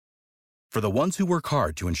For the ones who work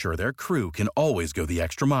hard to ensure their crew can always go the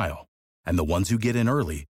extra mile, and the ones who get in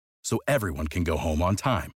early so everyone can go home on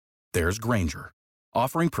time, there's Grainger,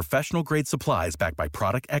 offering professional-grade supplies backed by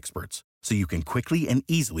product experts so you can quickly and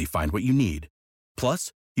easily find what you need.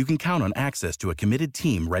 Plus, you can count on access to a committed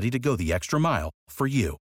team ready to go the extra mile for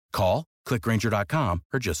you. Call, click Grainger.com,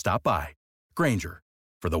 or just stop by. Grainger,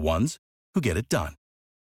 for the ones who get it done.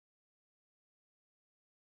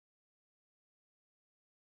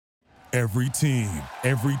 Every team,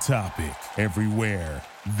 every topic, everywhere.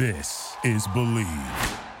 This is Believe.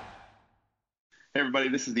 Hey everybody,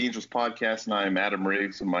 this is the Angels Podcast, and I am Adam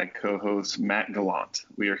Riggs with my co-host Matt Gallant.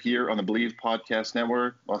 We are here on the Believe Podcast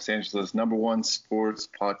Network, Los Angeles' #1 sports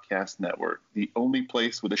podcast network, the only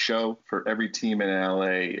place with a show for every team in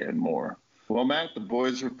LA and more. Well, Matt, the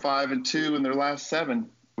boys are 5-2 in their last 7.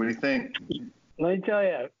 What do you think? Let me tell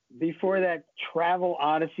you, before that travel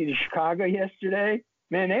odyssey to Chicago yesterday,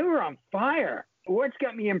 man, they were on fire. What's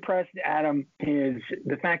got me impressed, Adam, is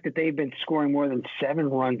the fact that they've been scoring more than 7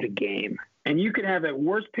 runs a game. And you could have the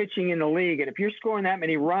worst pitching in the league, and if you're scoring that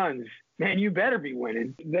many runs, man, you better be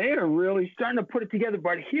winning. They are really starting to put it together.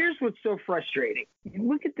 But here's what's so frustrating. You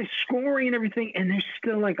look at the scoring and everything, and they're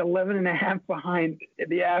still like 11.5 behind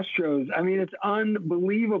the Astros. I mean, it's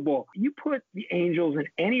unbelievable. You put the Angels in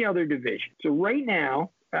any other division. So right now,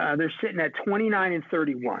 they're sitting at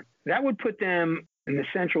 29-31. That would put them in the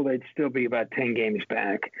Central. They'd still be about 10 games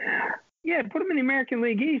back. Yeah, put them in the American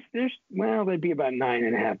League East. They'd be about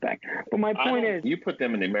 9.5 back. But my point is, you put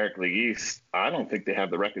them in the American League East, I don't think they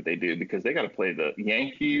have the record they do, because they got to play the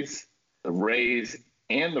Yankees, the Rays,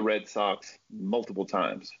 and the Red Sox multiple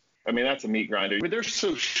times. I mean, that's a meat grinder. But they're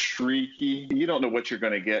so streaky. You don't know what you're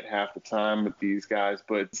going to get half the time with these guys.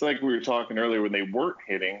 But it's like we were talking earlier when they weren't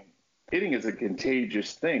hitting. Hitting is a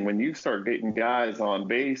contagious thing. When you start getting guys on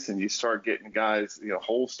base and you start getting guys,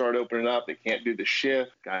 holes start opening up, they can't do the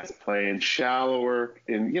shift, guys playing shallower.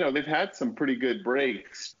 And, they've had some pretty good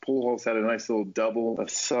breaks. Pujols had a nice little double, a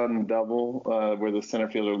Sun double, where the center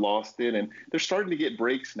fielder lost it. And they're starting to get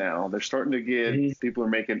breaks now. They're starting to get, people are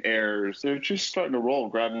making errors. They're just starting to roll,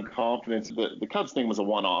 grabbing confidence. The Cubs thing was a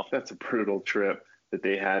one-off. That's a brutal trip that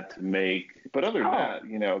they had to make. But other than that,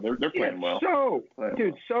 they're playing well.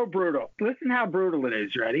 So brutal. Listen how brutal it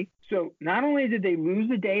is, ready? So not only did they lose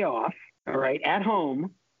the day off, all right, at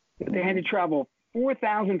home, but they had to travel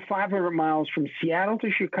 4,500 miles from Seattle to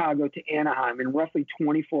Chicago to Anaheim in roughly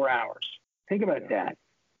 24 hours. Think about that.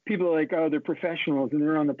 People are like, oh, they're professionals and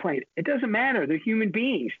they're on the plane. It doesn't matter. They're human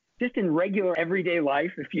beings. Just in regular everyday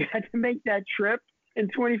life, if you had to make that trip in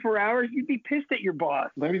 24 hours, you'd be pissed at your boss.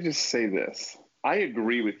 Let me just say this. I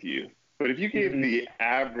agree with you, but if you gave the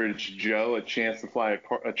average Joe a chance to fly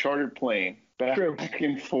a chartered plane back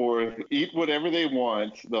and forth, eat whatever they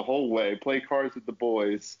want the whole way, play cards with the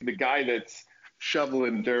boys, the guy that's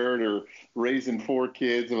shoveling dirt or raising 4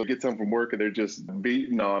 kids and gets home from work and they're just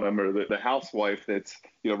beating on them, or the housewife that's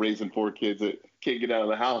raising 4 kids that can't get out of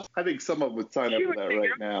the house. I think some of them would sign up for that right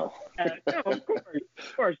now. No, of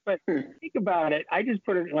course. But think about it. I just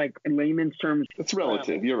put it like in layman's terms. It's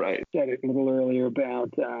relative. You're right. I said it a little earlier about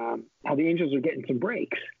how the Angels are getting some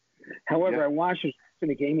breaks. However, I watched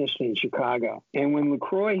the game yesterday in Chicago, and when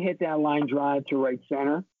LaCroix hit that line drive to right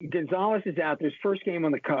center, Gonzalez is out there, his first game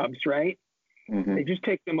on the Cubs, right? Mm-hmm. They just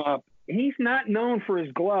picked him up. He's not known for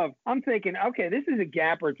his glove. I'm thinking, okay, this is a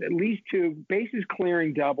gapper. It's at least 2 bases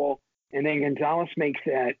clearing double. And then Gonzalez makes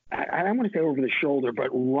that, I don't want to say over the shoulder, but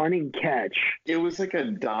running catch. It was like a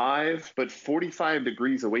dive, but 45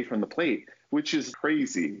 degrees away from the plate, which is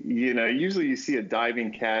crazy. Usually you see a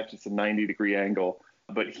diving catch, it's a 90-degree angle.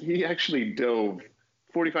 But he actually dove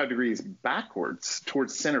 45 degrees backwards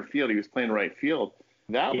towards center field. He was playing right field.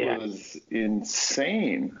 That was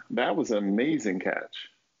insane. That was an amazing catch.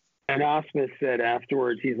 And Osmus said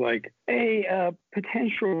afterwards, he's like, hey,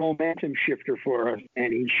 potential momentum shifter for us.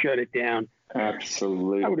 And he shut it down.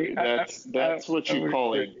 Absolutely. That's what you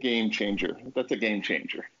call a game changer. That's a game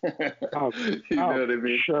changer. You know what I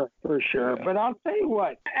mean? For sure. Yeah. But I'll tell you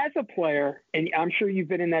what, as a player, and I'm sure you've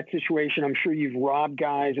been in that situation, I'm sure you've robbed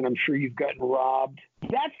guys, and I'm sure you've gotten robbed.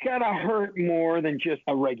 That's got to hurt more than just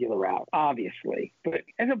a regular out, obviously. But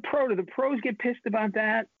as a pro, do the pros get pissed about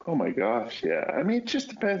that? Oh, my gosh, yeah. I mean, it just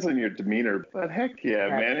depends on your demeanor. But heck yeah,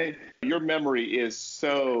 man. Your memory is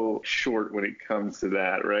so short when it comes to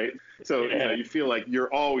that, right? So, you feel like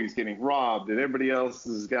you're always getting robbed and everybody else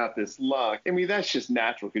has got this luck. I mean, that's just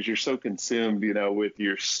natural because you're so consumed, with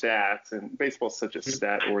your stats. And baseball's such a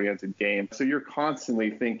stat-oriented game. So you're constantly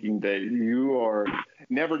thinking that you are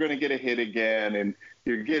never going to get a hit again. And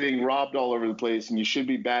you're getting robbed all over the place, and you should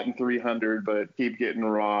be batting 300, but keep getting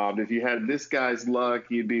robbed. If you had this guy's luck,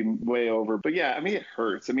 you'd be way over. But yeah, I mean, it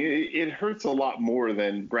hurts. I mean, it hurts a lot more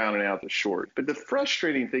than grounding out the short. But the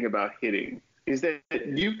frustrating thing about hitting is that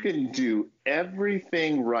you can do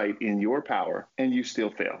everything right in your power and you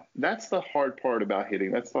still fail. That's the hard part about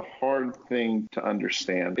hitting. That's the hard thing to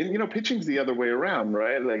understand. And, pitching's the other way around,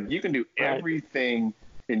 right? Like, you can do everything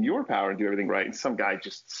in your power and do everything right, and some guy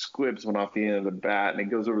just squibs one off the end of the bat and it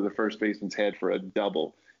goes over the first baseman's head for a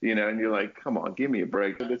double. And you're like, come on, give me a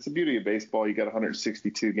break. That's the beauty of baseball. You got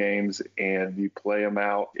 162 games and you play them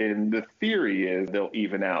out. And the theory is they'll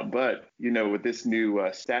even out. But, with this new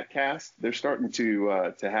StatCast, they're starting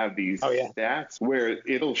to have these stats where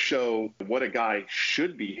it'll show what a guy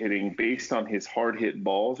should be hitting based on his hard hit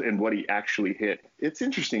balls and what he actually hit. It's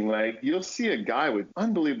interesting. Like, you'll see a guy with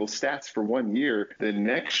unbelievable stats for 1 year. The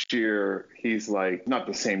next year, he's like not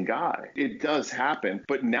the same guy. It does happen.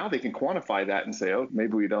 But now they can quantify that and say, oh,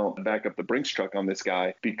 maybe we don't back up the Brinks truck on this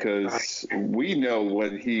guy because we know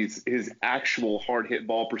what his actual hard hit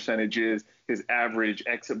ball percentage is, his average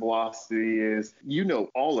exit velocity is.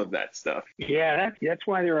 All of that stuff. Yeah, that's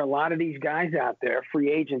why there are a lot of these guys out there, free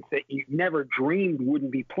agents, that you never dreamed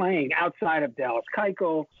wouldn't be playing outside of Dallas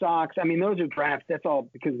Keuchel, Sox. I mean, those are drafts. That's all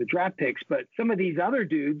because of the draft picks. But some of these other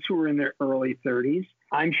dudes who are in their early 30s,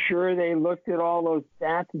 I'm sure they looked at all those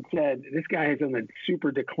stats and said, this guy is on a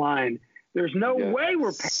super decline. There's no way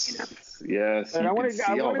we're paying him. Yes, and I want to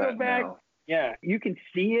go back. Now. Yeah, you can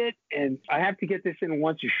see it, and I have to get this in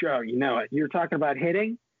once a show. You know it. You're talking about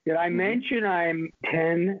hitting. Did I mention I'm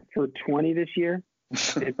 10 for 20 this year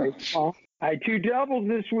in baseball? I had 2 doubles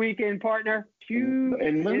this weekend, partner.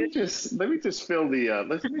 And let me just fill the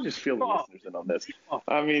listeners in on this.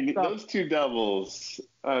 I mean, those 2 doubles.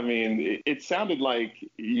 I mean, it sounded like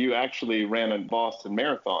you actually ran a Boston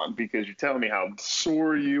Marathon because you're telling me how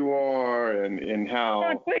sore you are and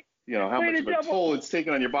how how much of a toll it's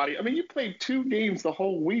taken on your body. I mean, you played 2 games the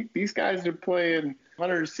whole week. These guys are playing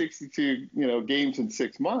 162 games in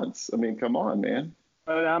 6 months. I mean, come on, man.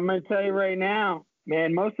 But I'm going to tell you right now,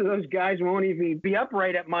 man, most of those guys won't even be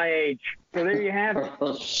upright at my age. So there you have it.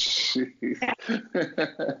 Oh, jeez.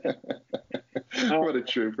 What a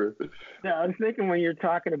trooper. No, I was thinking when you're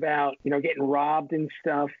talking about, getting robbed and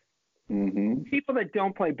stuff, people that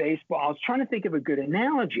don't play baseball, I was trying to think of a good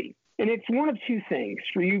analogy. And it's one of 2 things.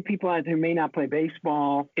 For you people out there who may not play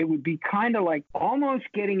baseball, it would be kind of like almost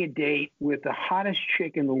getting a date with the hottest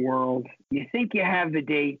chick in the world. You think you have the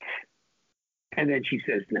date, and then she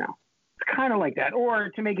says no. It's kind of like that. Or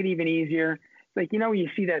to make it even easier, it's like, when you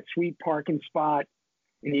see that sweet parking spot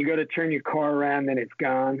and you go to turn your car around, then it's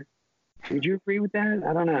gone. Would you agree with that?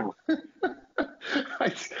 I don't know.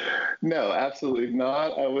 No, absolutely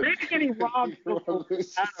not. I would. Maybe getting robbed.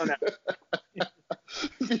 I don't know.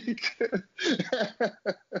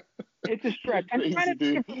 It's a stretch. I'm trying to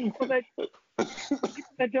think of people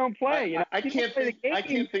that don't play. I can't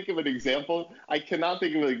think of an example. I cannot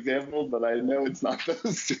think of an example, but I know it's not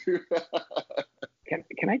those 2.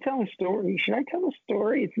 Can I tell a story? Should I tell a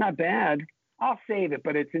story? It's not bad. I'll save it,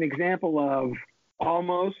 but it's an example of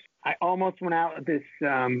almost. I almost went out with this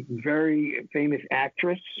very famous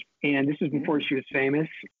actress, and this was before she was famous.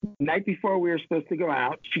 The night before we were supposed to go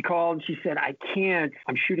out, she called and she said, I can't.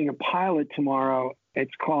 I'm shooting a pilot tomorrow.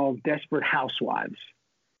 It's called Desperate Housewives.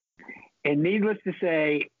 And needless to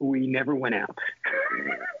say, we never went out.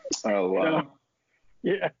 Oh, wow. So,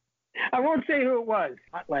 yeah. I won't say who it was.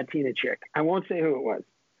 Hot Latina chick. I won't say who it was.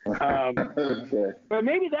 Okay. But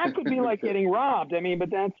maybe that could be like getting robbed. I mean, but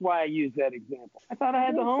that's why I used that example. I thought I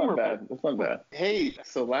had the homer. That's not bad. Hey,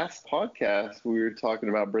 so last podcast we were talking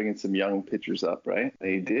about bringing some young pitchers up, right?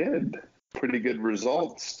 They did. Pretty good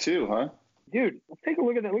results too, huh? Dude, let's take a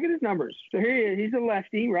look at that. Look at his numbers. So here he is. He's a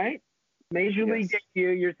lefty, right? Major League debut.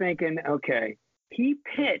 You're thinking, okay, he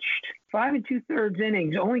pitched 5 2/3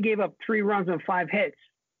 innings, only gave up 3 runs on 5 hits,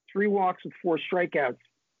 3 walks with 4 strikeouts.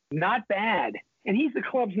 Not bad. And he's the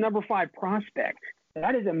club's number 5 prospect.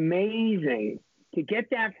 That is amazing to get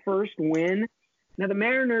that first win. Now, the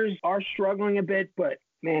Mariners are struggling a bit, but,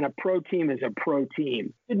 man, a pro team is a pro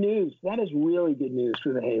team. Good news. That is really good news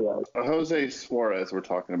for the Halos. Jose Suarez, we're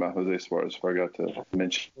talking about Jose Suarez. I forgot to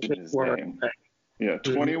mention his name. Yeah,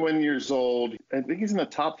 21 years old. I think he's in the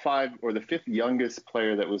top 5 or the 5th youngest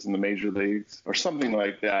player that was in the major leagues or something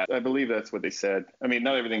like that. I believe that's what they said. I mean,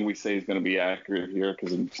 not everything we say is going to be accurate here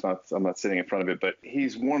because I'm not sitting in front of it, but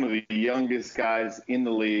he's one of the youngest guys in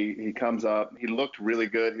the league. He comes up. He looked really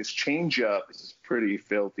good. His changeup is pretty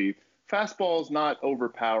filthy. Fastball is not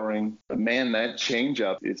overpowering, but man, that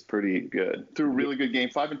changeup is pretty good. Threw a really good game,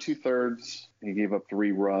 5 2/3. He gave up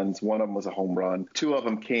 3 runs. One of them was a home run. 2 of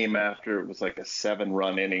them came after it was like a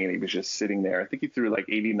 7-run inning, and he was just sitting there. I think he threw like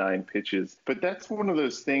 89 pitches. But that's one of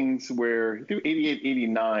those things where he threw 88,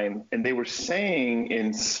 89, and they were saying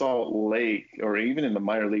in Salt Lake, or even in the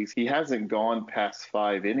minor leagues, he hasn't gone past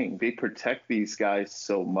 5 innings. They protect these guys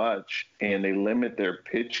so much, and they limit their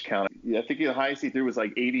pitch count. I think the highest he threw was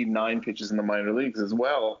like 89 pitches in the minor leagues as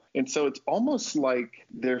well. And so it's almost like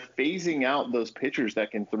they're phasing out those pitchers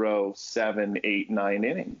that can throw 7, 8, 9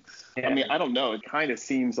 innings. Yeah. I mean, I don't know. It kind of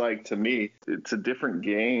seems like to me it's a different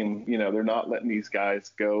game. You know, they're not letting these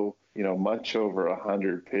guys go, you know, much over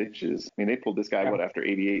 100 pitches. I mean, they pulled this guy, after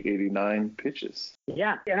 88, 89 pitches?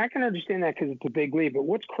 Yeah, and I can understand that because it's a big league. But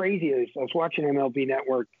what's crazy is I was watching MLB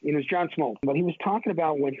Network. It was John Smoltz, but he was talking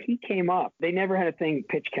about when he came up, they never had a thing,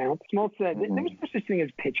 pitch count. Smoltz said there was no such thing as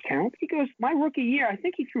pitch count. He goes, my rookie year, I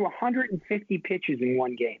think he threw 150 pitches in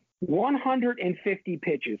one game. 150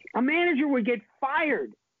 pitches. A manager would get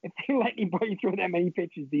fired if they let anybody throw that many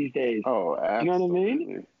pitches these days. Oh, absolutely. You know what I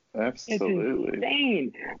mean? Absolutely. It's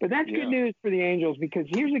insane. But that's good news for the Angels because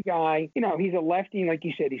here's a guy, you know, he's a lefty, like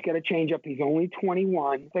you said, he's got a changeup. He's only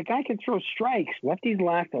 21. The guy can throw strikes. Lefties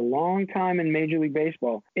last a long time in Major League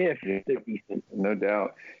Baseball if they're decent. No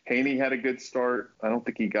doubt. Haney had a good start. I don't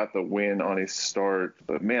think he got the win on his start.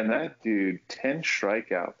 But, man, that dude, 10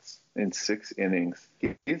 strikeouts in 6 innings.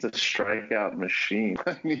 He's a strikeout machine.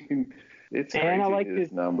 I mean, it's crazy, and I like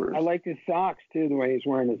his numbers. I like his socks, too, the way he's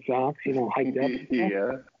wearing his socks, you know, hiked up.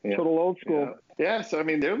 Yeah. Total old school. Yeah, so, I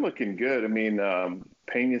mean, they're looking good. I mean,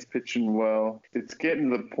 Pena's pitching well. It's getting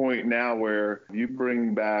to the point now where you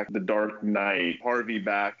bring back the Dark Knight, Harvey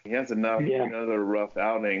back. He has another rough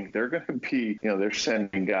outing. They're going to be, you know, they're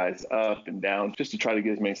sending guys up and down just to try to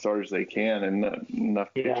get as many starters as they can and enough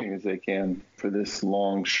pitching as they can for this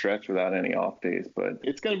long stretch without any off days. But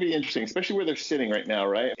it's going to be interesting, especially where they're sitting right now,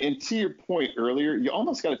 right? And to your point earlier, you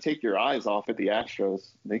almost got to take your eyes off at the Astros.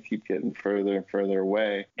 They keep getting further and further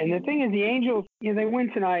away. And the thing is, the Angels, you know, they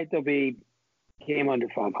win tonight, they'll be game under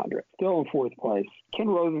 500, still in 4th place. Ken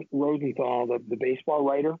Rosenthal, the baseball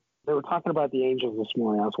writer, they were talking about the Angels this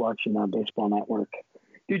morning. I was watching on Baseball Network.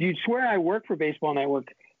 Dude, you'd swear I work for Baseball Network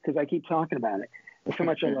because I keep talking about it. That's how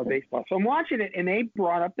much I love baseball. So I'm watching it, and they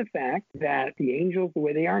brought up the fact that the Angels, the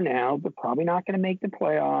way they are now, they're probably not going to make the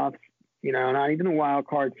playoffs, you know, not even a wild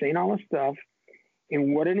card, saying all this stuff.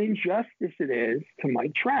 And what an injustice it is to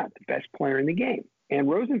Mike Trout, the best player in the game. And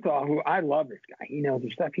Rosenthal, who I love this guy, he knows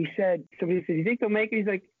his stuff. He said, somebody said, you think they'll make it? He's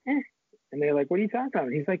like, eh. And they're like, what are you talking about?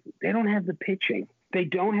 He's like, they don't have the pitching. They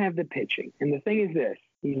don't have the pitching. And the thing is this,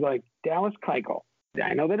 he's like, Dallas Keuchel.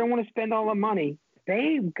 I know they don't want to spend all the money.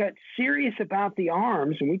 They've got serious about the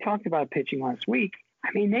arms, and we talked about pitching last week.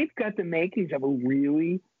 I mean, they've got the makings of a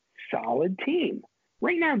really solid team.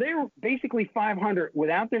 Right now, they're basically 500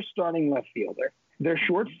 without their starting left fielder. Their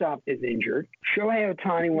shortstop is injured. Shohei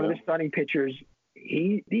Ohtani, one of the starting pitchers,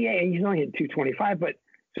 he's only hit 225, but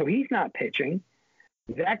so he's not pitching.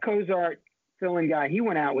 Zach Cozart, fill-in guy, he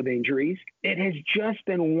went out with injuries. It has just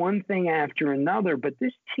been one thing after another. But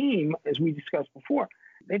this team, as we discussed before,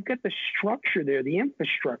 they've got the structure there, the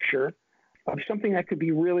infrastructure of something that could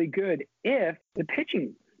be really good if the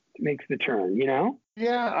pitching makes the turn, you know?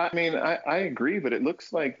 Yeah, I mean, I agree, but it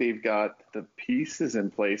looks like they've got the pieces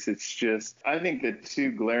in place. It's just, I think the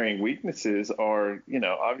 2 glaring weaknesses are, you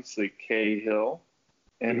know, obviously Cahill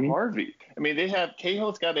and Harvey. I mean, they have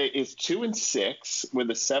Cahill's is 2-6 with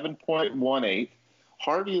a 7.18.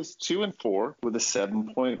 Harvey is 2-4 with a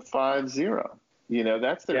 7.50. You know,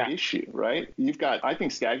 that's their issue, right? You've got, I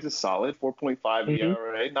think Skaggs is solid, 4.5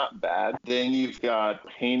 ERA, not bad. Then you've got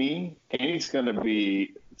Haney. Haney's going to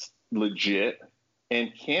be legit,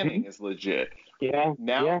 and Canning is legit.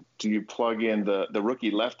 Now, do you plug in the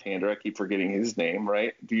rookie left-hander? I keep forgetting his name,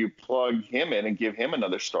 right? Do you plug him in and give him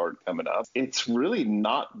another start coming up? It's really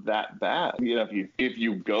not that bad, you know, if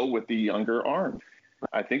you go with the younger arm.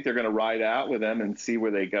 I think they're going to ride out with them and see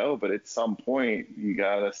where they go, but at some point you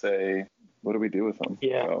got to say, what do we do with them?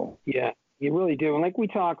 Yeah, you really do. And like we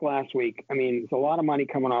talked last week, I mean, there's a lot of money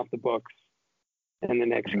coming off the books in the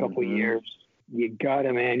next couple of years. You got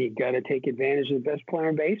to take advantage of the best player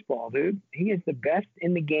in baseball, dude. He is the best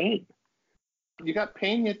in the game. You got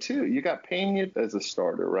Pena, too. You got Pena as a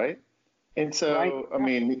starter, right? And so, I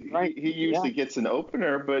mean, he usually gets an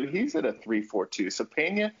opener, but he's at a 3.42. So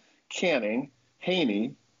Pena, Canning,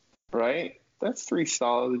 Haney, right? That's 3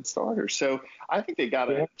 solid starters. So I think they got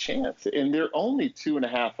a chance. And they're only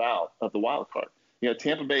 2.5 out of the wild card. You know,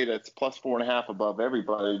 Tampa Bay, that's plus 4.5 above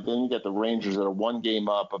everybody. Then you get the Rangers that are 1 game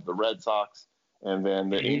up of the Red Sox And then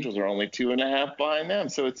the Angels are only 2.5 behind them.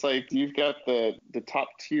 So it's like you've got the top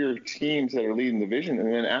tier teams that are leading the division,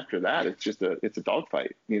 and then after that, it's a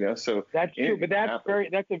dogfight, So that's true, but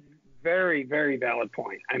that's a very, very valid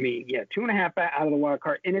point. I mean, 2.5 out of the wild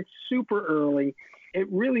card, and it's super early.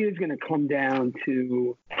 It really is going to come down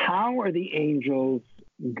to how are the Angels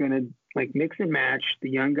going to mix and match the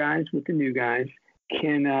young guys with the new guys?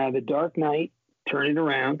 Can the Dark Knight turn it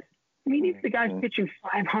around? I mean, if the guy's pitching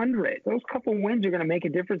 500, those couple wins are going to make a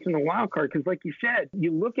difference in the wild card. Because, like you said,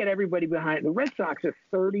 you look at everybody behind. The Red Sox are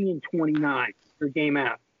 30-29 for game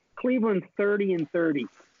out. Cleveland 30-30.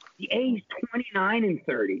 The A's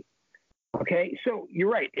 29-30. Okay, so you're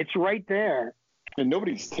right. It's right there. And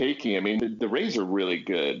nobody's taking. I mean, the Rays are really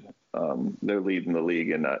good. They're leading the league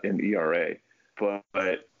in ERA.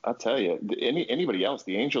 But I'll tell you, anybody else,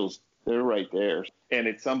 the Angels, they're right there. And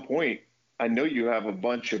at some point, I know you have a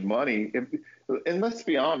bunch of money. And let's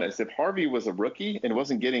be honest, if Harvey was a rookie and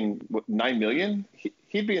wasn't getting $9 million,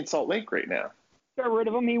 he'd be in Salt Lake right now. Got rid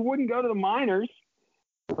of him. He wouldn't go to the minors,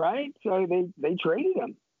 right? So they traded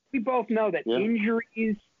him. We both know that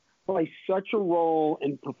injuries play such a role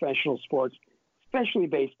in professional sports, especially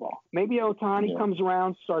baseball. Maybe Ohtani comes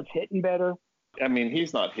around, starts hitting better. I mean,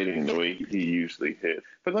 he's not hitting the way he usually hit.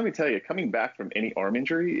 But let me tell you, coming back from any arm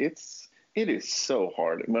injury, it is so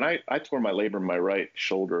hard. When I tore my labrum in my right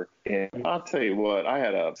shoulder, and I'll tell you what, I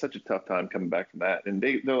had such a tough time coming back from that. And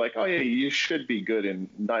they're like, oh, yeah, you should be good in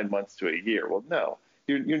 9 months to a year. Well, no,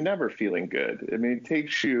 you're never feeling good. I mean, it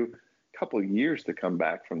takes you a couple of years to come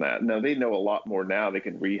back from that. Now, they know a lot more now. They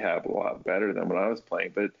can rehab a lot better than when I was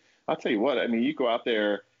playing. But I'll tell you what, I mean, you go out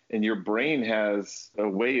there and your brain has a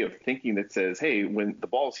way of thinking that says, hey, when the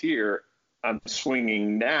ball's here, I'm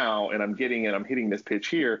swinging now and I'm hitting this pitch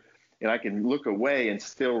here. And I can look away and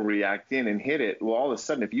still react in and hit it. Well, all of a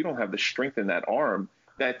sudden, if you don't have the strength in that arm,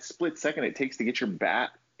 that split second it takes to get your bat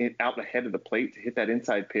out ahead of the plate to hit that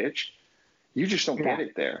inside pitch, you just don't get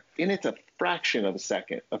it there. And it's a fraction of a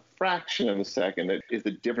second. A fraction of a second that is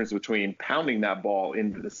the difference between pounding that ball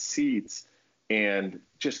into the seats and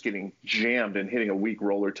just getting jammed and hitting a weak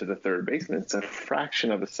roller to the third baseman. It's a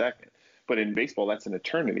fraction of a second. But in baseball, that's an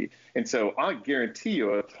eternity. And so I guarantee you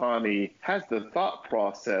Ohtani has the thought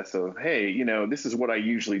process of, hey, this is what I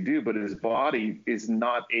usually do, but his body is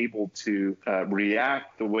not able to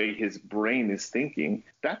react the way his brain is thinking.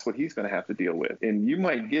 That's what he's going to have to deal with. And you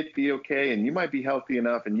might be okay, and you might be healthy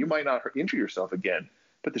enough, and you might not injure yourself again.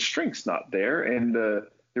 But the strength's not there, and the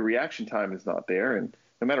reaction time is not there. And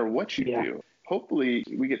no matter what you do, hopefully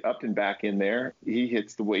we get Upton back in there. He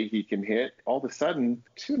hits the way he can hit. All of a sudden,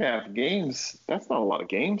 2.5 games, that's not a lot of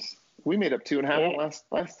games. We made up 2.5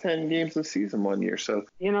 last 10 games of the season one year. So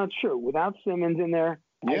it's true. Without Simmons in there,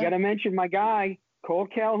 I got to mention my guy, Cole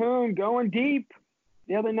Calhoun, going deep.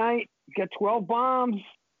 The other night, got 12 bombs,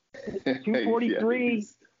 243.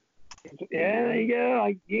 There you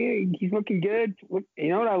go. He's looking good. You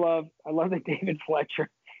know what I love? I love that David Fletcher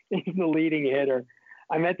is the leading hitter.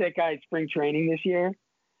 I met that guy at spring training this year.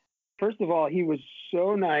 First of all, he was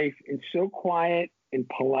so nice and so quiet and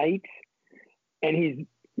polite. And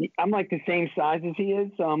I'm like the same size as he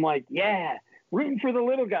is. So I'm like, rooting for the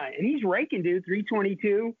little guy. And he's raking, dude,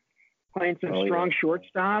 322, playing some strong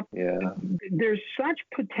shortstop. Yeah. There's such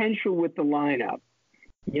potential with the lineup,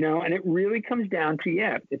 and it really comes down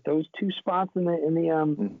to, if those two spots in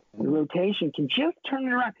the rotation can just turn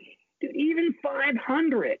it around. Dude, even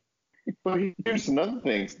 500. Well, here's another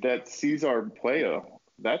thing, that Cesar Puello,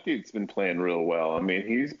 that dude's been playing real well. I mean,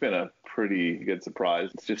 he's been a pretty good surprise.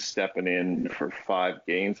 It's just stepping in for 5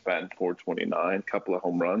 games, batting .429, a couple of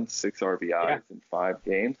home runs, 6 RBIs in 5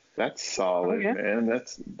 games. That's solid, man.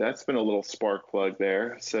 That's been a little spark plug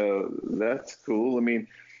there. So that's cool. I mean,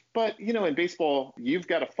 but, in baseball, you've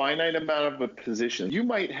got a finite amount of a position. You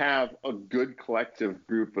might have a good collective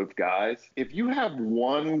group of guys. If you have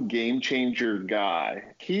one game changer guy,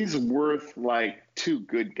 he's worth like 2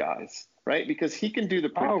 good guys, right? Because he can do the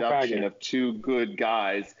production of 2 good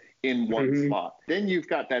guys in one spot. Then you've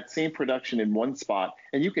got that same production in one spot,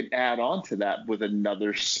 and you can add on to that with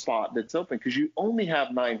another spot that's open because you only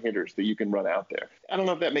have 9 hitters that you can run out there. I don't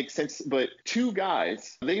know if that makes sense, but 2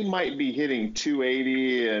 guys, they might be hitting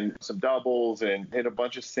 280 and some doubles and hit a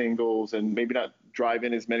bunch of singles and maybe not drive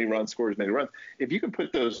in as many runs, score as many runs. If you can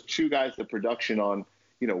put those 2 guys, the production on,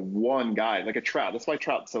 one guy, like a Trout. That's why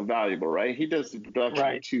Trout's so valuable, right? He does the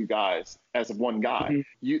production of 2 guys as of one guy.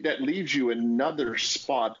 That leaves you another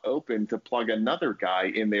spot open to plug another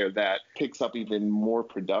guy in there that picks up even more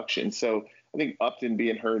production. So I think Upton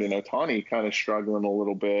being hurt and Ohtani kind of struggling a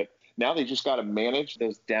little bit. Now they just got to manage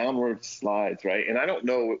those downward slides, right? And I don't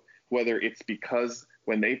know whether it's because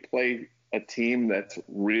when they play a team that's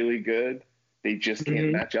really good. They just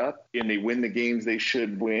can't match up, and they win the games they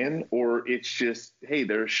should win, or it's just, hey,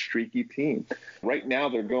 they're a streaky team. Right now,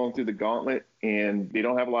 they're going through the gauntlet, and they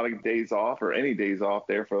don't have a lot of days off or any days off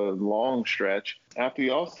there for a long stretch. After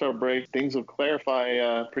the All-Star break, things will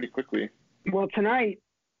clarify pretty quickly. Well, tonight,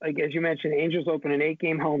 like as you mentioned, Angels open an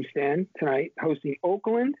 8-game homestand tonight, hosting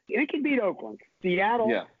Oakland. They can beat Oakland.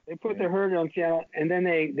 Seattle, they put their hurt on Seattle, and then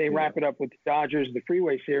they wrap it up with the Dodgers, the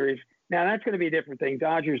Freeway Series. Now, that's going to be a different thing.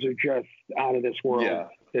 Dodgers are just out of this world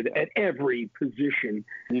at every position.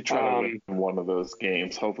 You try to win one of those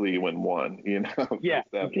games. Hopefully you win one, you know. Yeah,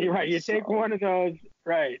 you're right. You take one of those.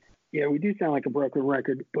 Right. Yeah, we do sound like a broken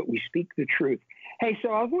record, but we speak the truth. Hey, so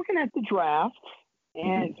I was looking at the draft,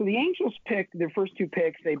 and so the Angels picked their first 2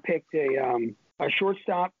 picks. They picked a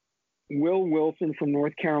shortstop, Will Wilson from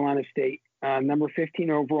North Carolina State, number 15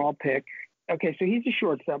 overall pick. Okay, so he's a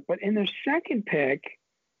shortstop. But in their second pick,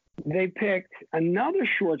 they picked another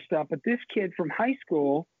shortstop, but this kid from high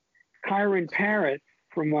school, Kyron Parrott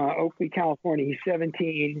from Oakley, California. He's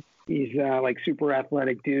 17. He's like super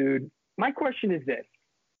athletic dude. My question is this.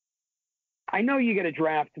 I know you got to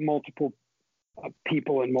draft multiple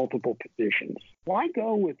people in multiple positions. Why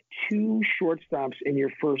go with 2 shortstops in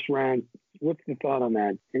your first round? What's the thought on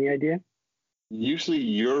that? Any idea? Usually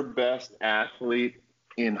your best athlete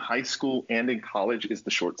in high school and in college is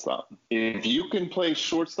the shortstop. If you can play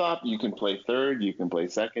shortstop, you can play third, you can play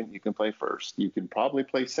second, you can play first. You can probably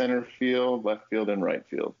play center field, left field, and right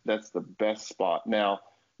field. That's the best spot. Now,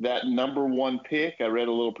 that number 1 pick, I read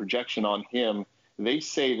a little projection on him. They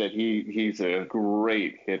say that he's a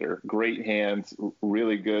great hitter, great hands,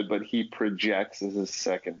 really good, but he projects as a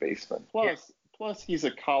second baseman. Plus he's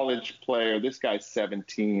a college player. This guy's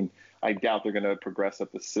 17. I doubt they're going to progress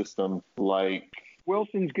up the system like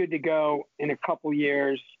Wilson's good to go in a couple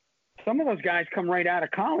years. Some of those guys come right out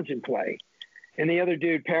of college and play. And the other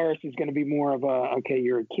dude, Paris, is going to be more of okay,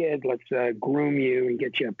 you're a kid. Let's groom you and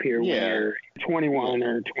get you up here when you're 21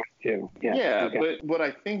 or 22. Yeah, but what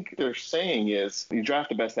I think they're saying is you draft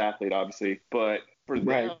the best athlete, obviously. But for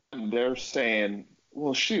them, they're saying,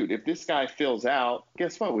 well, shoot, if this guy fills out,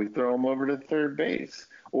 guess what? We throw him over to third base.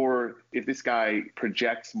 Or if this guy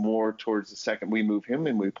projects more towards the second, we move him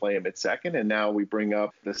and we play him at second. And now we bring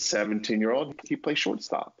up the 17-year-old. He plays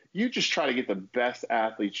shortstop. You just try to get the best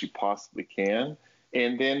athletes you possibly can.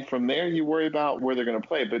 And then from there, you worry about where they're going to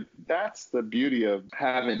play. But that's the beauty of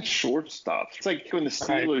having shortstops. It's like when the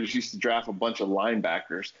Steelers used to draft a bunch of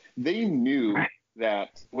linebackers. They knew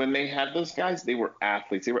that when they had those guys, they were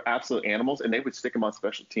athletes. They were absolute animals, and they would stick them on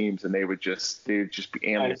special teams, and they would just be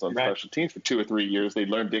animals on special teams for 2 or 3 years. They'd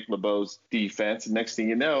learn Dick LeBeau's defense, and next thing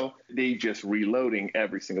you know, they just reloading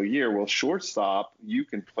every single year. Well, shortstop, you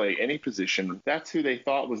can play any position. That's who they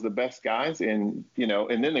thought was the best guys, and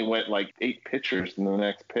and then they went like 8 pitchers in the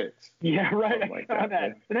next picks. Yeah, right. I saw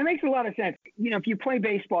that. But that makes a lot of sense. If you play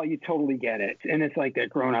baseball, you totally get it, and it's like that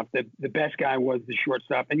growing up. The best guy was the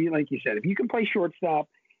shortstop, and like you said, if you can play shortstop,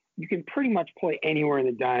 you can pretty much play anywhere in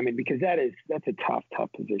the diamond because that's a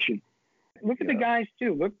tough position. Look at the guys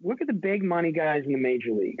too. Look at the big money guys in the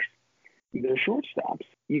major leagues. They're shortstops.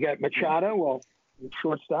 You got Machado,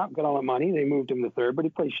 shortstop, got all that money. They moved him to third, but he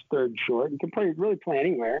plays third short. You can really play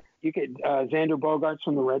anywhere. You could Xander Bogaerts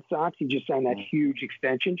from the Red Sox. He just signed that huge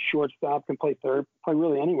extension. Shortstop, can play third, play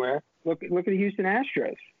really anywhere. Look at the Houston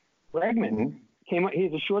Astros. Bregman came up.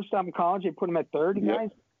 He's a shortstop in college. They put him at third.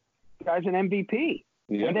 Guy's an MVP.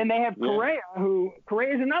 Yeah. And then they have Correa,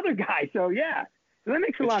 Correa is another guy. So that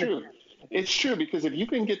makes a lot of sense. It's true because if you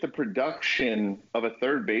can get the production of a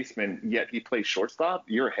third baseman, yet he plays shortstop,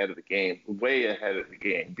 you're ahead of the game, way ahead of the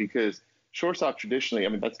game. Because shortstop traditionally,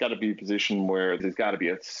 that's got to be a position where there's got to be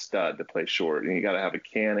a stud to play short. And you got to have a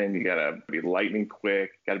cannon. You got to be lightning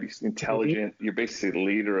quick. Got to be intelligent. You're basically the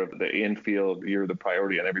leader of the infield. You're the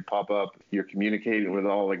priority on every pop-up. You're communicating with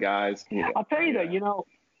all the guys. I'll tell you though,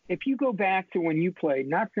 if you go back to when you played,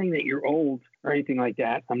 not saying that you're old or anything like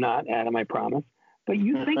that. I'm not, Adam, I promise. But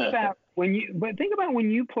you think about when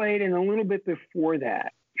you played and a little bit before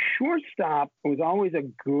that. Shortstop was always a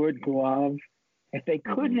good glove. If they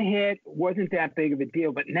couldn't hit, it wasn't that big of a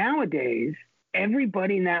deal. But nowadays,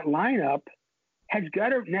 everybody in that lineup has got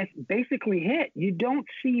to basically hit. You don't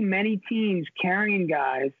see many teams carrying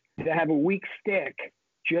guys that have a weak stick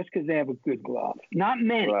just because they have a good glove. Not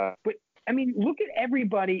many. Right. But, look at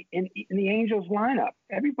everybody in the Angels lineup.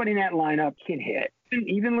 Everybody in that lineup can hit,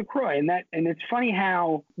 even LaCroix. And it's funny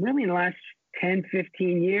how really in the last 10,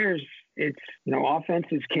 15 years, It's, offense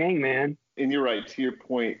is king, man. And you're right. To your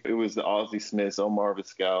point, it was the Ozzie Smith, Omar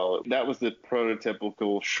Vizquel. That was the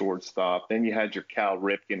prototypical shortstop. Then you had your Cal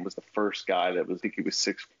Ripken was the first guy that was, I think he was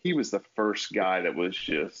 6. He was the first guy that was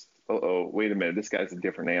just, wait a minute, this guy's a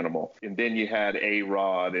different animal. And then you had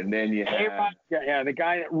A-Rod, and then you had A-Rod, yeah, the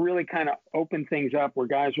guy that really kind of opened things up, where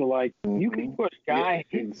guys were like, you can put a guy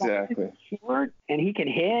exactly short, and he can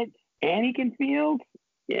hit, and he can field.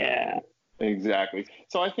 Yeah. Exactly.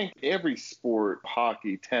 So I think every sport,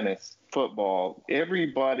 hockey, tennis, football,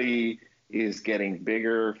 everybody is getting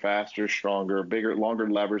bigger, faster, stronger, bigger, longer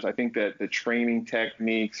levers. I think that the training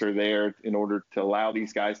techniques are there in order to allow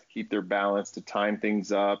these guys to keep their balance, to time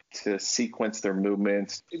things up, to sequence their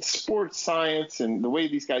movements. It's sports science and the way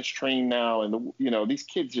these guys train now, and these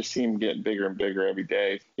kids just seem getting bigger and bigger every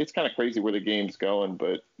day. It's kind of crazy where the game's going,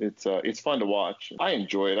 but it's fun to watch. I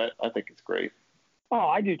enjoy it. I think it's great. Oh,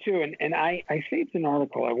 I do too. And I saved an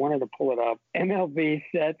article. I wanted to pull it up. MLB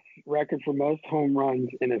sets record for most home runs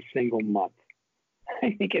in a single month.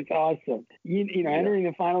 I think it's awesome. Entering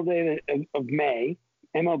the final day of May,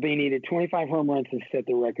 MLB needed 25 home runs to set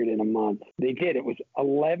the record in a month. They did. It was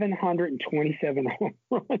 1,127 home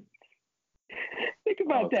runs. Think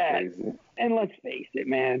about that. Crazy. And let's face it,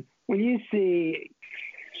 man. When you see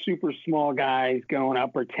super small guys going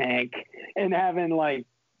upper tank and having like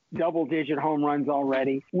double-digit home runs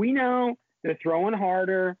already. We know they're throwing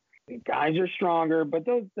harder. The guys are stronger, but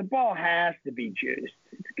the ball has to be juiced.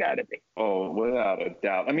 It's got to be. Oh, without a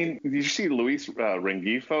doubt. I mean, did you see Luis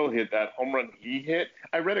Rengifo hit that home run he hit?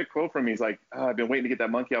 I read a quote from him. He's like, I've been waiting to get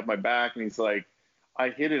that monkey off my back. And he's like, I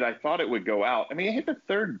hit it. I thought it would go out. I mean, it hit the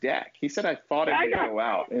third deck. He said, I thought it would go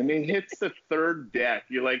out. And it hits the third deck.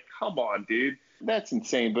 You're like, come on, dude. That's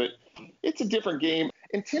insane. But it's a different game.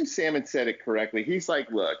 And Tim Salmon said it correctly. He's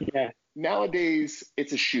like, look, nowadays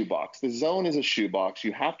it's a shoebox. The zone is a shoebox.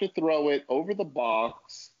 You have to throw it over the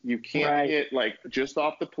box. You can't hit like just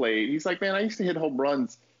off the plate. He's like, man, I used to hit home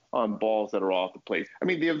runs on balls that are off the plate. I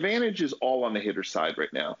mean, the advantage is all on the hitter side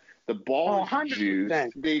right now. The ball is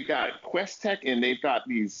juiced. They've got QuestTech, and they've got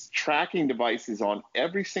these tracking devices on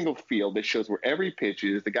every single field that shows where every pitch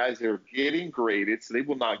is. The guys are getting graded, so they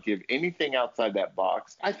will not give anything outside that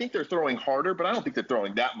box. I think they're throwing harder, but I don't think they're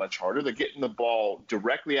throwing that much harder. They're getting the ball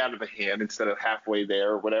directly out of the hand instead of halfway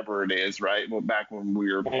there or whatever it is, right? Well, back when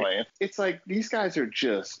we were playing. It's like these guys are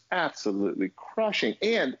just absolutely crushing.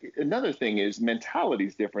 And another thing is mentality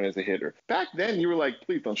is different as a hitter. Back then, you were like,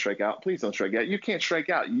 please don't strike out. Please don't strike out. You can't strike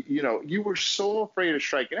out. You were so afraid of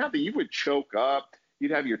striking out that you would choke up.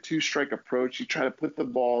 You'd have your 2-strike approach. You try to put the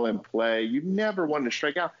ball in play. You never wanted to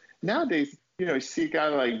strike out. Nowadays, you see a guy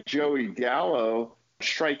like Joey Gallo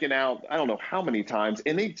striking out, I don't know how many times,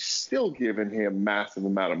 and they've still given him massive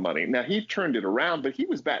amount of money. Now, he turned it around, but he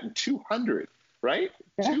was batting 200, right?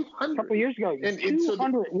 Yeah, 200. A couple of years ago,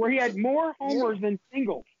 200, where he had more homers than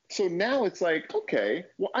singles. So now it's like, okay,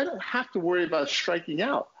 well, I don't have to worry about striking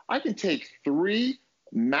out. I can take 3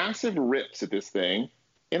 massive rips at this thing,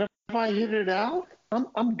 and if I hit it out,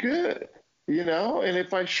 I'm good, and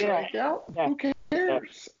if I strike out, who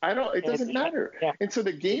cares? It doesn't matter. And so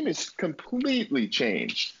the game is completely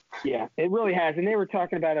changed. Yeah, it really has. And they were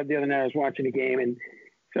talking about it the other night. I was watching a game,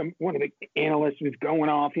 and one of the analysts was going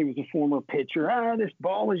off. He was a former pitcher. This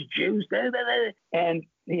ball is juiced. And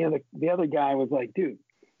the other guy was like, dude,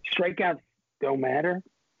 strikeouts don't matter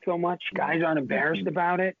so much. Guys aren't embarrassed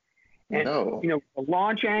about it. And, the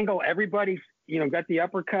launch angle, everybody, got the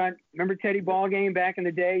uppercut. Remember Teddy Ballgame back in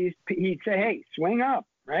the day? He'd say, hey, swing up,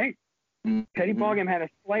 right? Mm-hmm. Teddy Ballgame had a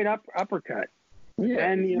slight uppercut.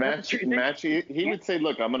 Yeah, and, he would say,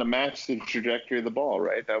 look, I'm going to match the trajectory of the ball,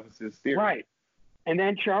 right? That was his theory. Right. And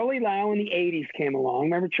then Charlie Lau in the 80s came along.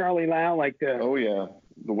 Remember Charlie Lau? The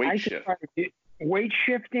weight shift. Weight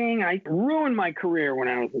shifting. I ruined my career when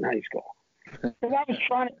I was in high school. Because I was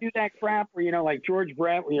trying to do that crap where, like George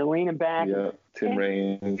Brett, where you're leaning back. Yeah, Tim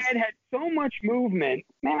Raines. It had so much movement.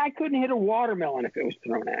 Man, I couldn't hit a watermelon if it was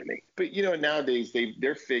thrown at me. But, nowadays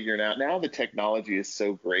they're figuring out. Now the technology is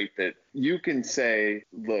so great that you can say,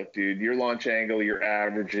 look, dude, your launch angle, you're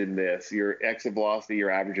averaging this. Your exit velocity,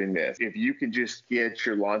 you're averaging this. If you can just get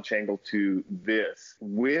your launch angle to this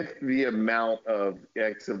with the amount of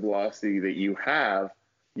exit velocity that you have,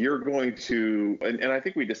 you're going to, and I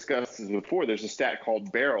think we discussed this before, there's a stat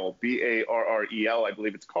called Barrel, Barrel, I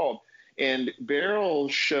believe it's called. And Barrel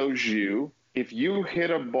shows you if you hit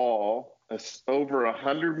a ball over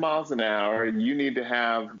 100 miles an hour, you need to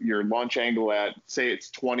have your launch angle at, say it's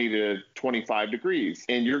 20 to 25 degrees.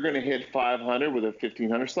 And you're going to hit 500 with a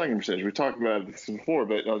 1,500 slugging percentage. We talked about this before,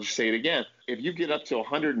 but I'll just say it again. If you get up to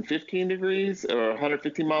 115 degrees or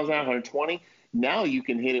 115 miles an hour, 120, Now you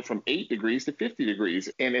can hit it from 8 degrees to 50 degrees.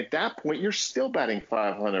 And at that point, you're still batting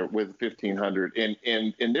 500 with 1500.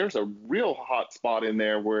 And there's a real hot spot in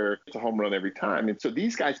there where it's a home run every time. And so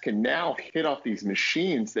these guys can now hit off these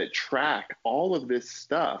machines that track all of this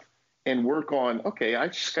stuff and work on, okay, I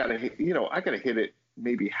just got to hit, I got to hit it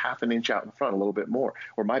maybe half an inch out in front, a little bit more,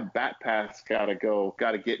 or my bat path's got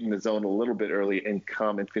to get in the zone a little bit early and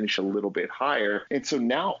come and finish a little bit higher. And so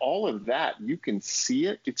now all of that, you can see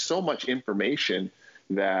it. It's so much information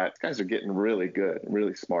that guys are getting really good,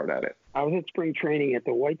 really smart at it. I was at spring training at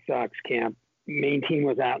the White Sox camp. Main team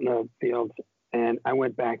was out in the fields, and I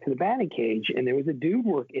went back to the batting cage, and there was a dude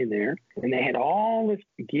work in there, and they had all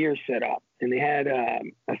this gear set up. And they had a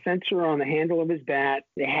sensor on the handle of his bat.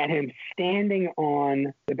 They had him standing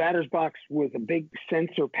on the batter's box with a big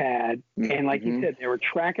sensor pad. And like you said, they were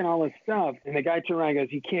tracking all this stuff. And the guy turned around and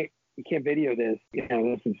goes, you can't video this.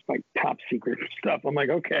 This is like top secret stuff. I'm like,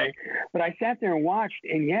 okay. But I sat there and watched,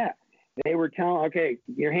 and yeah, they were telling, okay,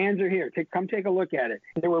 your hands are here. Come take a look at it.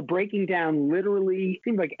 They were breaking down literally,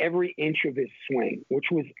 seemed like every inch of his swing, which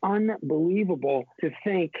was unbelievable to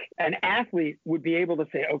think an athlete would be able to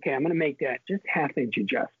say, okay, I'm going to make that just half-inch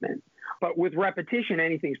adjustment. But with repetition,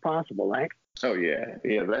 anything's possible, right? Oh, yeah.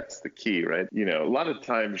 Yeah, that's the key, right? A lot of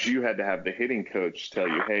times you had to have the hitting coach tell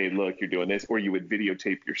you, hey, look, you're doing this, or you would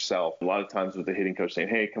videotape yourself. A lot of times with the hitting coach saying,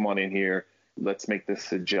 hey, come on in here. Let's make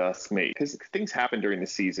this adjustment, because things happen during the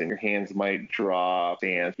season. Your hands might drop,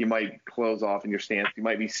 and you might close off in your stance. You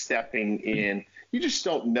might be stepping in. You just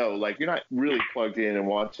don't know. Like, you're not really plugged in and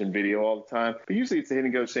watching video all the time. But usually it's the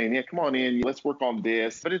hitting coach saying, yeah, come on in. Let's work on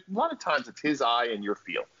this. But a lot of times it's his eye and your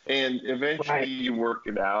feel. And eventually you work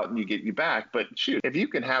it out and you get you back. But shoot, if you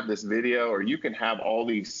can have this video, or you can have all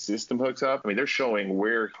these system hooks up, I mean, they're showing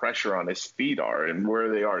where pressure on his feet are and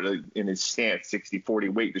where they are in his stance,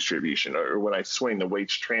 60-40 weight distribution, or when I swing, the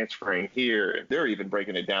weight's transferring here. They're even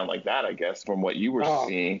breaking it down like that, I guess, from what you were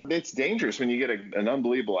seeing. It's dangerous when you get an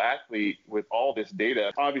unbelievable athlete with all this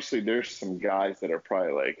data. Obviously, there's some guys that are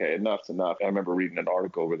probably like, hey, enough's enough. I remember reading an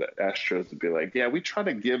article where the Astros would be like, yeah, we try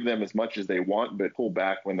to give them as much as they want, but pull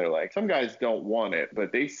back when they're like, some guys don't want it.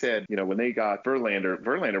 But they said, when they got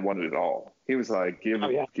Verlander wanted it all. He was like, give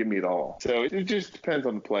me it all. So it just depends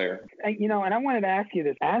on the player. And I wanted to ask you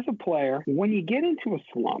this. As a player, when you get into a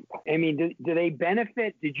slump, I mean, do they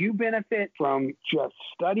benefit? Did you benefit from just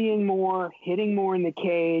studying more, hitting more in the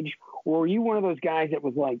cage? Or were you one of those guys that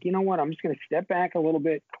was like, you know what, I'm just going to step back a little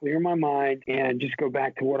bit, clear my mind, and just go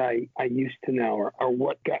back to what I used to know, or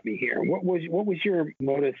what got me here? What was your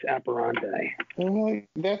modus operandi? Well,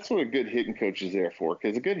 that's what a good hitting coach is there for,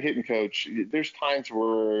 because a good hitting coach, there's times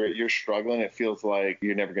where you're struggling. It feels like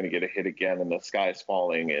you're never going to get a hit again and the sky is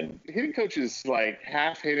falling. And hitting coach is like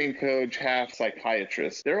half hitting coach, half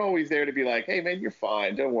psychiatrist. They're always there to be like, hey, man, you're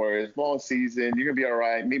fine. Don't worry. It's long season. You're going to be all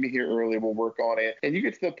right. Maybe here early. We'll work on it. And you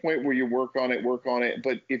get to the point where you work on it.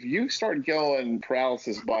 But if you start going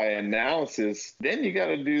paralysis by analysis, then you got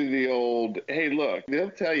to do the old, hey, look, they'll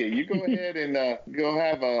tell you, you go ahead and go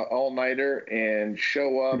have a all-nighter and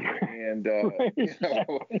show up and,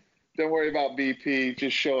 don't worry about BP.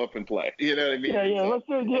 Just show up and play. You know what I mean? Yeah. Let's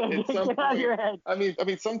do it. Get out of your head. I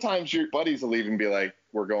mean, sometimes your buddies will even be like,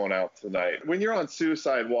 we're going out tonight. When you're on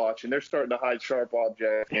suicide watch and they're starting to hide sharp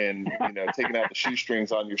objects and, taking out the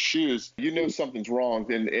shoestrings on your shoes, something's wrong.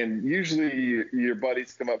 And usually your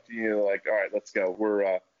buddies come up to you and they're like, all right, let's go.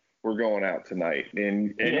 We're going out tonight.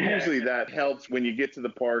 And usually that helps when you get to the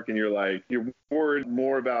park and you're worried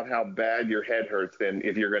more about how bad your head hurts than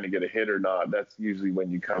if you're going to get a hit or not. That's usually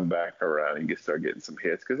when you come back around and you start getting some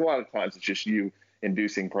hits. Because a lot of times it's just you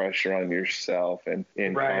inducing pressure on yourself and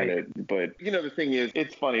kind of, but the thing is,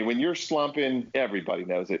 it's funny when you're slumping, everybody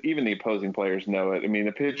knows it. Even the opposing players know it. I mean,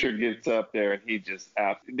 the pitcher gets up there and he just,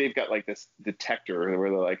 they've got like this detector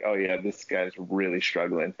where they're like, oh yeah, this guy's really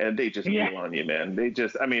struggling. And they just pull on you, man. They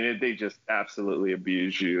just absolutely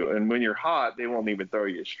abuse you. And when you're hot, they won't even throw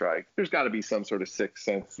you a strike. There's got to be some sort of sixth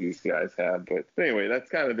sense these guys have. But anyway,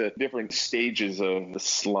 that's kind of the different stages of the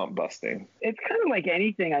slump busting. It's kind of like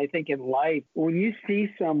anything, I think, in life. When you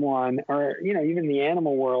see someone, or even the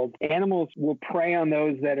animal world, animals will prey on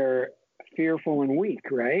those that are fearful and weak,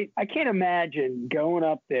 right? I can't imagine going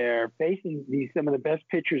up there facing some of the best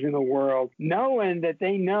pitchers in the world, knowing that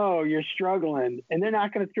they know you're struggling and they're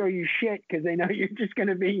not going to throw you shit because they know you're just going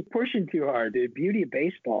to be pushing too hard. The beauty of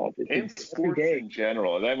baseball and sports in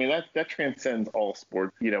general. I mean, that transcends all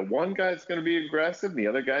sports. One guy's going to be aggressive, the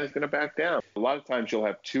other guy's going to back down. A lot of times you'll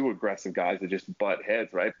have two aggressive guys that just butt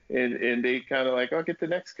heads, right? And they kind of like, I'll get the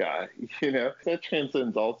next guy. That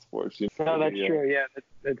transcends all sports. No, that's true. Yeah,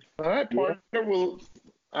 that's all right, partner. Well,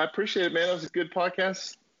 I appreciate it, man. That was a good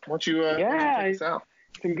podcast. don't you check us out?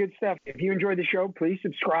 Some good stuff. If you enjoyed the show, please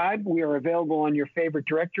subscribe. We are available on your favorite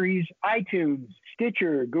directories: iTunes,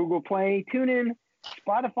 Stitcher, Google Play, TuneIn,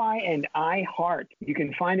 Spotify, and iHeart. You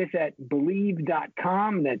can find us at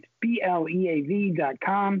Believe.com. That's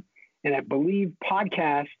BLEAV.com, and at Believe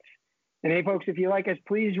Podcasts. And hey, folks, if you like us,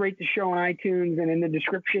 please rate the show on iTunes, and in the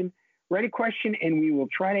description, write a question, and we will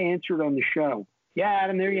try to answer it on the show. Yeah,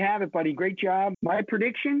 Adam, there you have it, buddy. Great job. My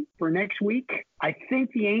prediction for next week, I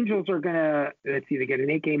think the Angels are going to, let's see, they get an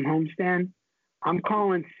 8-game homestand. I'm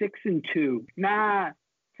calling 6-2. Nah,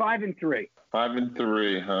 5-3.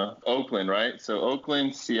 5-3, huh? Oakland, right? So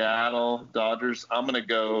Oakland, Seattle, Dodgers. I'm going to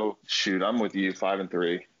go, I'm with you,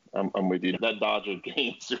 5-3. I'm with you. That Dodger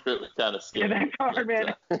game's really kind of scary. Yeah, that's hard,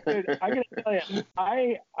 man. Dude, I got to tell you,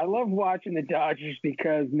 I love watching the Dodgers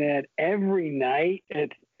because, man, every night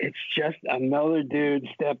it's just another dude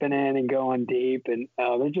stepping in and going deep, and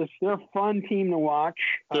they're a fun team to watch.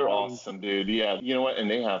 They're awesome, dude. Yeah, you know what?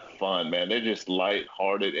 And they have fun, man. They're just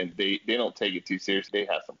lighthearted, and they don't take it too seriously.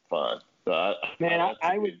 They have some fun. So that's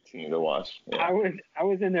a good team to watch. Yeah. I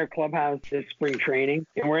was in their clubhouse this spring training,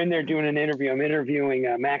 and we're in there doing an interview. I'm interviewing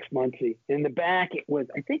Max Muncy. In the back,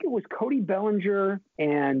 I think it was Cody Bellinger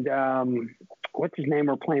and what's his name?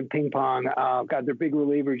 We're playing ping pong. God, their big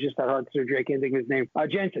reliever just had heart surgery. I can't think of his name.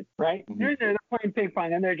 Jensen, right? Mm-hmm. They're playing ping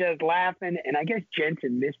pong, and they're just laughing. And I guess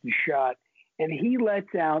Jensen missed a shot, and he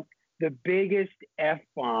lets out the biggest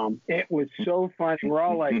F-bomb. It was so funny. We're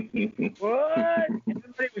all like, what?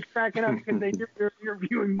 Everybody was cracking up because they were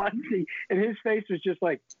interviewing Muncy, and his face was just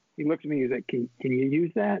like, he looked at me, he was like, can you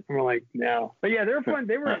use that? And we're like, no. But yeah, they're fun.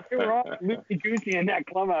 They were all loosey-goosey in that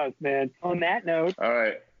clubhouse, man. On that note. All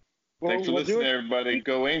right. Thanks for listening, everybody.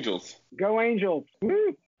 Go Angels. Go Angels.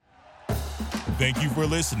 Woo! Thank you for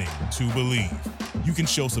listening to Believe. You can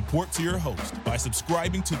show support to your host by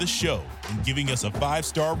subscribing to the show and giving us a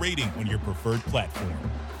 5-star rating on your preferred platform.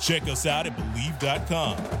 Check us out at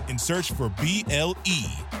Believe.com and search for BLEAV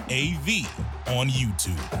on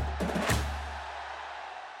YouTube.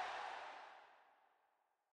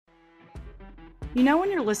 You know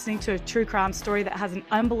when you're listening to a true crime story that has an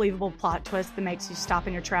unbelievable plot twist that makes you stop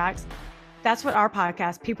in your tracks? That's what our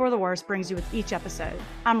podcast, People Are the Worst, brings you with each episode.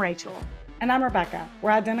 I'm Rachel. And I'm Rebecca. We're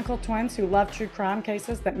identical twins who love true crime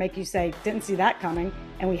cases that make you say, didn't see that coming,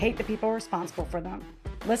 and we hate the people responsible for them.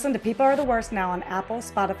 Listen to People Are the Worst now on Apple,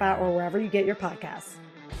 Spotify, or wherever you get your podcasts.